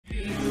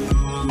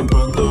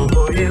pronto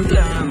voy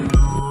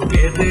entrando,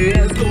 que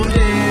te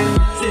escoger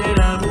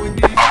será muy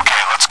difícil.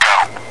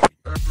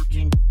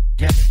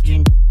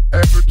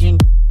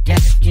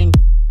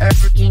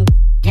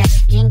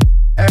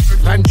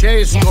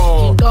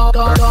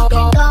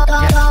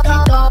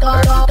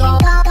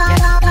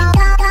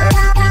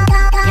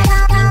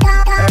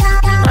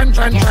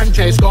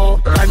 Francesco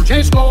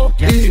Francesco,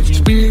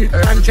 it's me,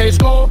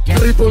 Francesco,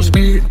 triples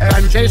me,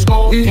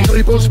 Francesco, it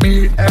triples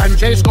me,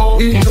 Francesco,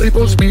 it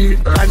triples me,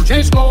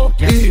 Francesco,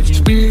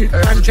 it's me,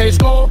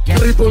 Francesco,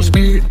 triples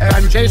me,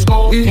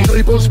 Francesco, it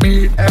triples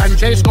me,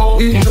 Francesco,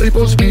 it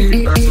triples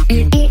me.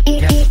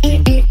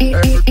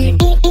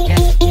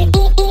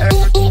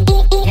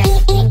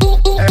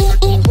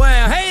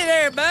 Well, hey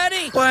there,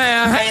 buddy.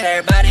 Well, hey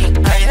there, buddy.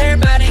 Hey there,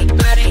 buddy.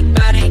 Buddy,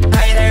 buddy.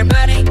 Hey there,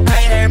 buddy.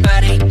 Hey there,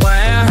 buddy.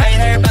 Well, hey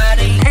there,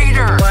 buddy.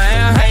 Hater.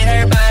 Well, hey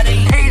there, buddy.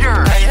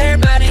 Hater. Hey there,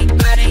 buddy.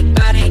 Buddy,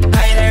 buddy.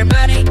 Hey there,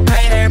 buddy.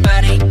 Hey there,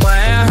 buddy.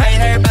 Well, hey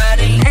there,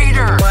 buddy.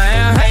 Hater.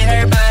 Well, hey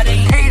there, buddy.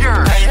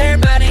 Hater. Hey there,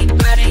 buddy.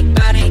 Buddy,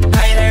 buddy.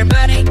 Hey there,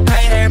 buddy.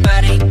 Hey there,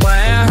 buddy.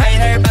 Well, hey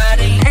there,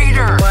 buddy.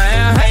 Hater.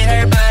 Well, hey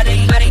there,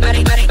 buddy. Buddy,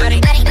 buddy, buddy, buddy,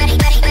 buddy, buddy,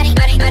 buddy, buddy,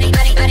 buddy, buddy,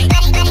 buddy, buddy.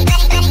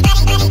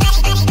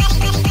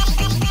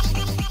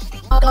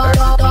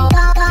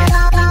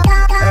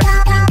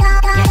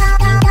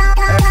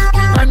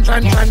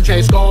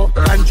 Francesco,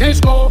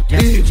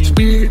 it's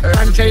me,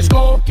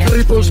 Francesco,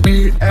 triples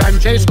me,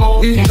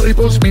 Francesco, it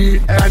triples me,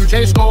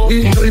 Francesco,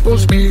 it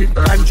triples me,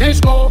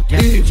 Francesco,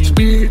 it's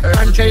me,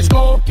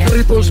 Francesco,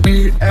 triples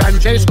me,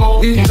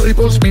 Francesco, it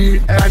triples me,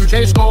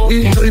 Francesco,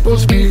 it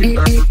triples me.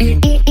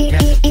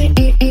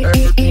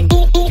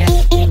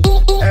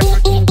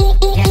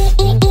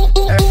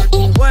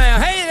 Well,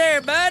 hey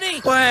there,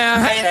 buddy. Well,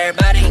 hey there,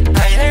 buddy.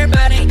 Hey there,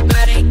 buddy.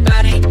 Buddy,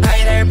 buddy.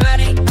 Hey there,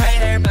 buddy. Hey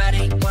there,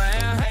 buddy.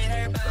 Well, hey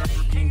there,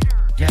 buddy.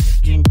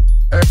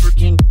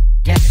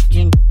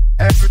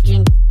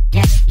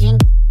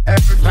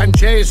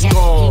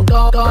 Francesco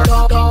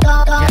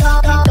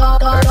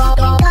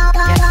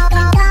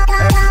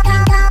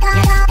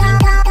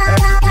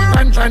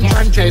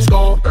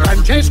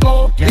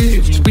Francesco,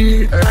 it's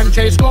me,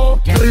 Francesco,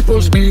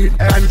 triples me,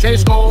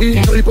 Francesco,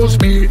 it triples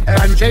me,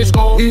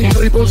 Francesco, it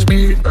triples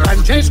me,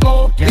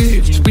 Francesco,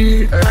 it's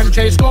me,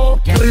 Francesco,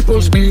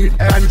 triples me,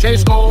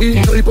 Francesco,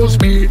 it triples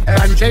me,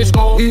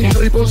 Francesco, it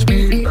triples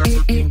me.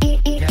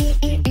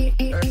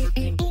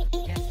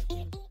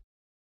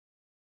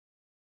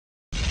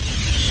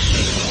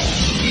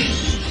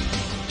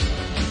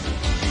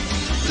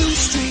 Blue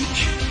streak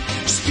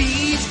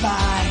speeds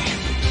by,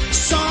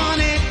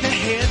 Sonic the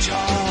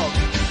Hedgehog,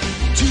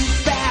 too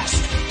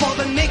fast for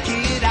the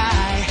naked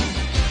eye.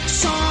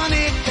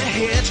 Sonic the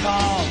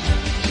Hedgehog,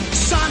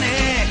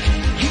 Sonic,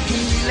 he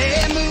can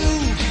really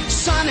move.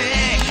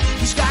 Sonic,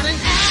 he's got an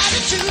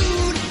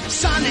attitude.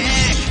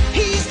 Sonic,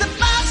 he's the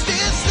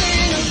fastest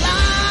thing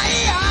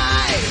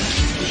alive.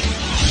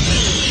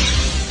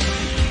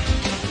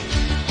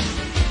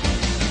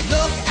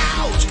 Look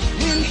out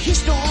when he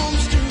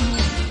storms through.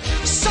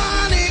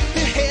 Sonic the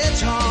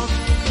Hedgehog,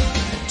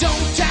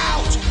 don't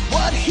doubt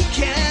what he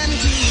can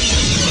do.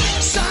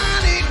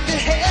 Sonic the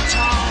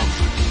Hedgehog,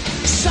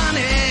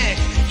 Sonic,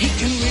 he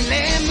can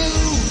really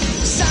move.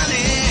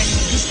 Sonic,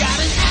 he's got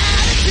an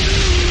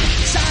attitude.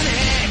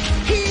 Sonic,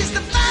 he's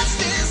the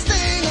fastest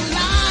thing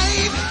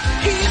alive.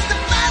 He's the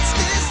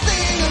fastest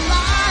thing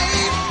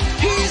alive.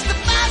 He's the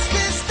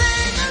fastest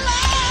thing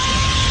alive.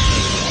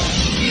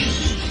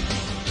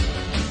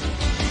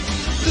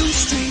 Blue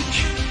streak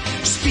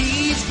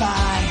speeds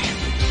by,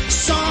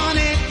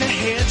 Sonic the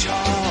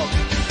Hedgehog,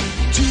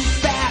 too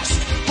fast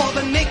for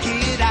the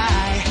naked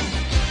eye.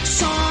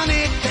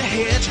 Sonic the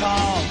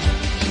Hedgehog,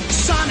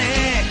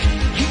 Sonic,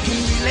 he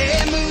can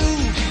really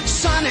move.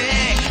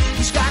 Sonic,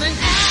 he's got an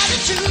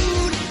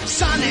attitude.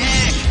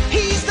 Sonic,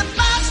 he's the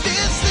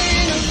fastest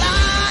thing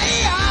alive.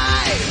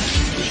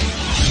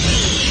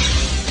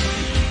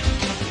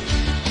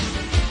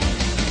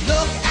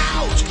 Look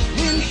out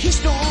when he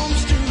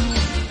storms through.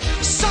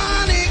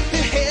 Sonic the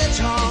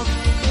Hedgehog,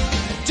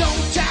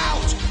 don't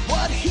doubt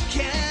what he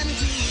can do.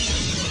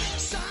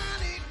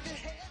 Sonic the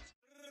Hedgehog.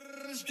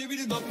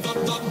 Skibidi dop dop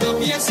dop dop,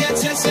 yes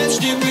yes yes yes.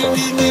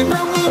 Skibidi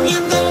dop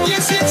dop dop,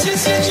 yes yes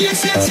yes yes yes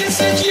yes yes yes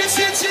yes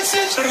yes yes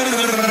yes.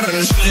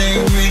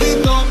 Skibidi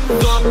dop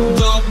dop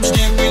dop,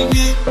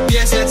 skibidi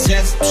yes yes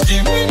yes.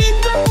 Skibidi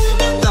dop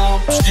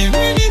dop,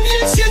 skibidi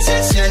yes yes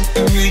yes yes.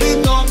 Skibidi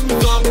dop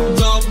dop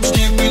dop,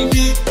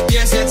 skibidi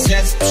yes yes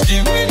yes.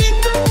 Skibidi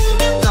dop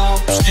dop,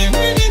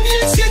 skibidi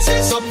yes yes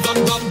yes. Dop dop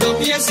dop dop,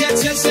 yes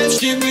yes yes yes.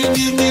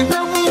 Skibidi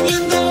dop dop,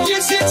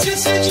 yes yes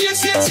yes yes yes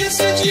yes yes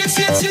yes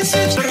yes yes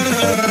yes.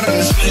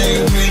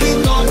 Skibidi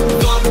dop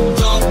dop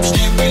dop,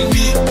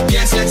 skibidi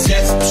yes yes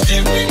yes.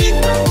 Skibidi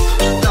dop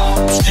dop,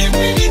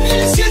 skibidi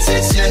yes yes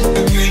yes yes.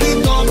 Skibidi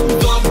dop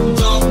dop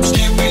dop,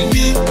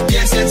 skibidi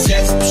yes yes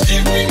yes.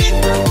 Skibidi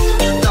dop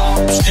dop,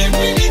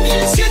 skibidi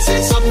yes yes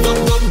yes. Dop dop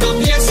dop dop,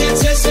 yes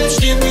yes yes yes.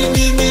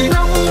 Skibidi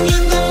dop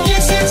dop,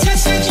 yes yes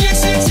yes yes yes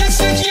yes yes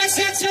yes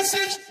yes yes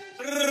yes.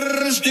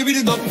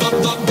 Skibidi dop dop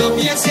dop dop,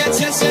 yes yes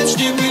yes yes.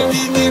 Skibidi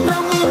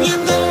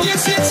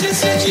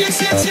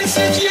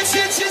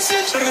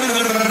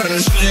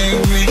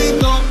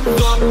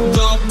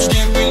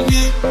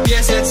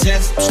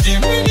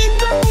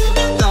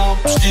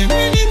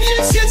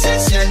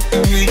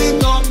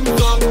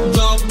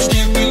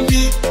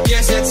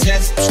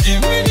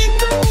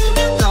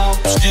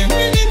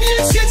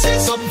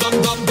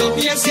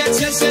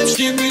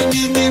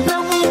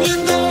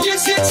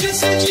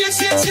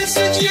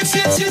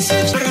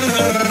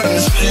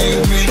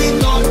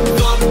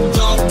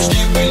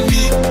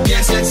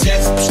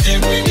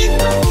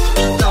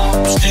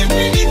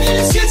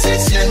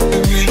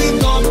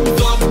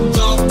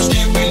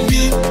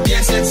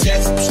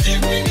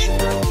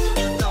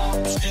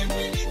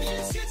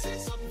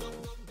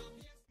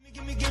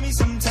Give me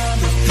some time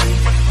to think.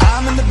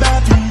 I'm in the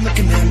bathroom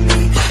looking at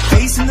me.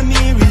 Facing the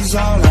mirror is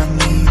all I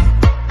need.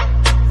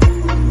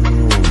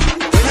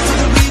 Wait until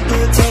the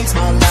Reaper takes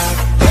my life.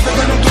 Never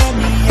gonna get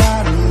me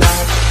out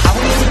alive. I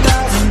will live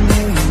 1,000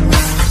 million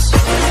lives.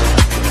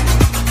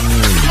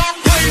 My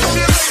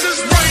patience is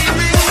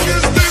waning.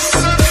 Is this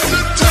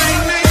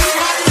entertaining?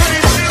 My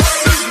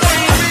patience is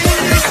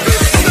waning. Is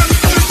this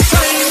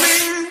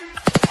entertaining?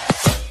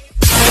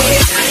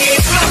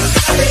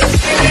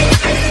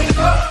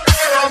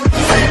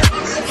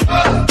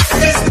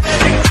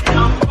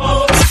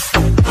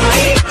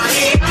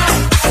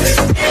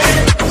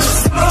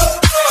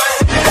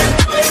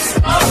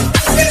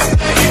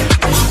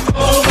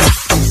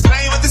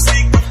 Play with the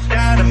secret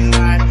that I'm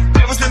not.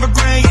 There was never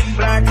gray and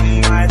black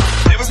and white.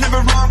 There was never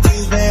wrong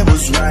till there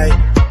was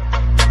right.